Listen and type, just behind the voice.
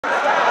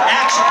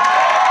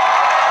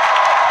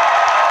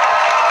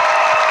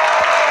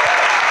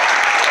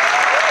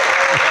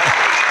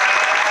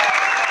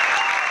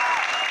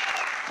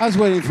I was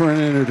waiting for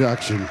an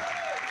introduction.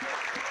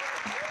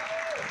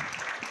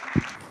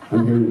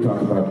 I'm here to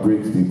talk about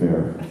Grigsby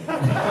Bear.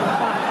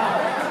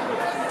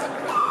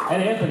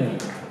 And Anthony.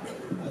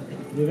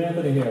 We have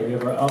Anthony here. We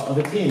have our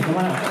the team. Come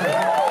on out.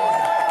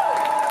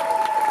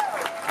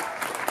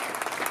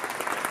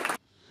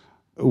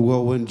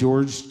 Well, when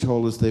George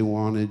told us they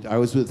wanted, I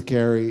was with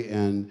Carrie,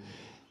 and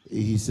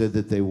he said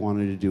that they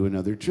wanted to do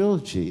another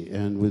trilogy.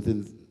 And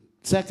within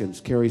seconds,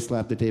 Carrie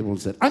slapped the table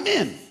and said, "I'm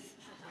in!"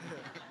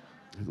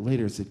 And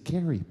later I said,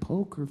 "Carrie,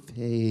 poker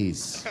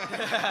face.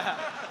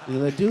 You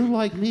know, do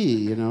like me,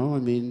 you know? I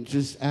mean,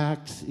 just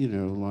act, you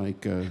know,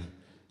 like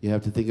you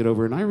have to think it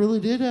over." And I really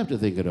did have to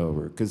think it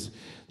over, because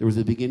there was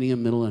a beginning, a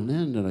middle, and an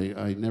end, and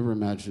I never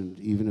imagined,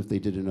 even if they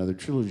did another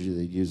trilogy,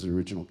 they'd use the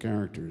original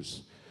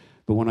characters.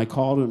 But when I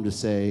called him to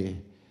say,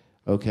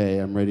 okay,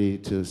 I'm ready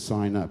to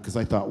sign up, because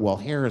I thought, well,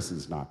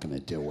 Harrison's not going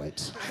to do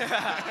it.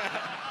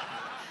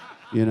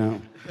 You know?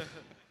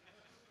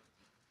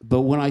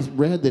 But when I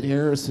read that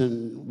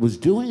Harrison was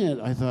doing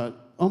it, I thought,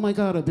 oh my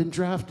God, I've been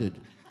drafted.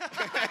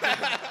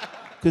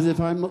 Because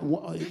if I'm,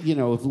 you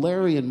know, if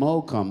Larry and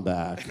Moe come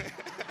back,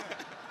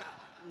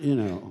 you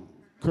know,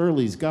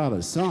 Curly's got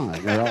a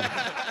sign.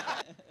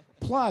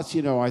 Plus,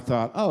 you know, I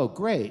thought, oh,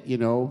 great, you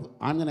know,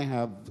 I'm going to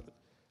have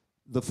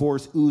the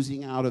Force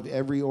oozing out of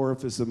every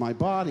orifice of my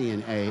body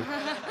in 8.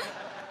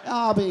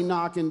 I'll be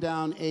knocking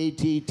down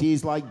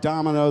ATTs like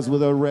dominoes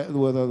with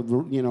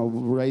a you know,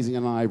 raising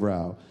an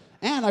eyebrow.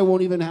 And I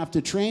won't even have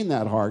to train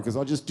that hard, because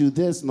I'll just do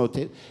this, and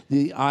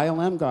the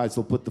ILM guys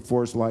will put the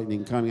Force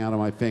lightning coming out of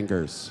my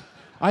fingers.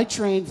 I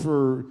trained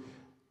for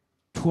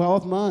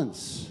 12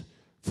 months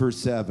for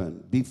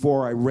 7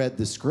 before I read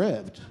the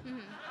script. Mm-hmm.